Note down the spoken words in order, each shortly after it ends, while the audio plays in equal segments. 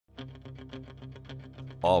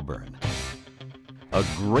Auburn. A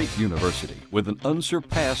great university with an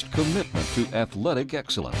unsurpassed commitment to athletic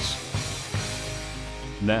excellence.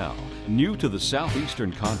 Now, new to the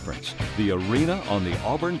Southeastern Conference, the arena on the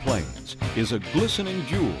Auburn Plains is a glistening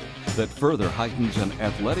jewel that further heightens an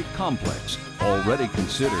athletic complex already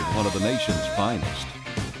considered one of the nation's finest.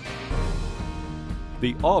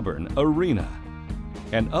 The Auburn Arena,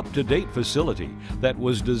 an up-to-date facility that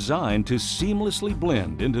was designed to seamlessly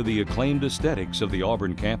blend into the acclaimed aesthetics of the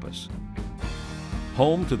Auburn campus.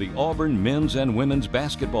 Home to the Auburn men's and women's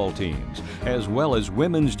basketball teams, as well as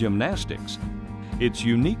women's gymnastics, its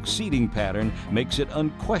unique seating pattern makes it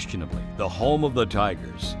unquestionably the home of the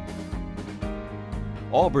Tigers.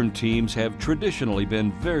 Auburn teams have traditionally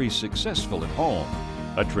been very successful at home,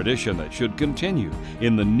 a tradition that should continue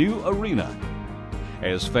in the new arena,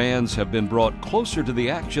 as fans have been brought closer to the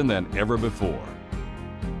action than ever before.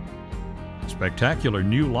 Spectacular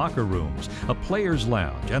new locker rooms, a player's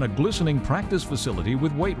lounge, and a glistening practice facility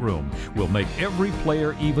with weight room will make every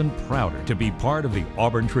player even prouder to be part of the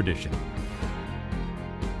Auburn tradition.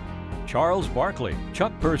 Charles Barkley,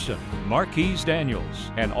 Chuck Person, Marquise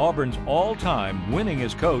Daniels, and Auburn's all-time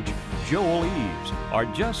winningest coach, Joel Eves, are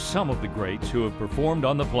just some of the greats who have performed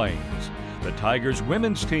on the Plains. The Tigers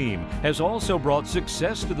women's team has also brought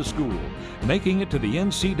success to the school, making it to the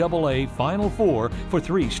NCAA Final Four for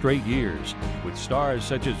 3 straight years, with stars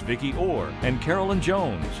such as Vicki Orr and Carolyn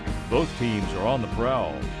Jones. Both teams are on the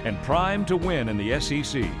prowl and primed to win in the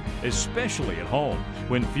SEC, especially at home,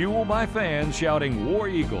 when fueled by fans shouting War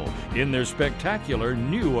Eagle in their spectacular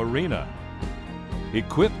new arena.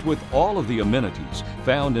 Equipped with all of the amenities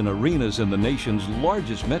found in arenas in the nation's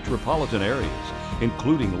largest metropolitan areas,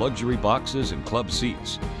 including luxury boxes and club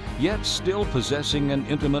seats, yet still possessing an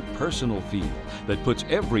intimate personal feel that puts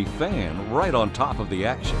every fan right on top of the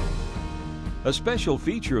action. A special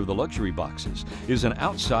feature of the luxury boxes is an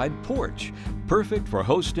outside porch, perfect for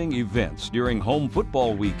hosting events during home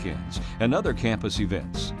football weekends and other campus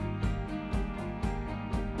events.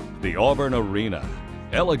 The Auburn Arena,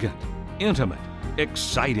 elegant, intimate,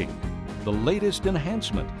 exciting, the latest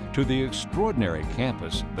enhancement to the extraordinary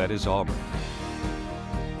campus that is Auburn.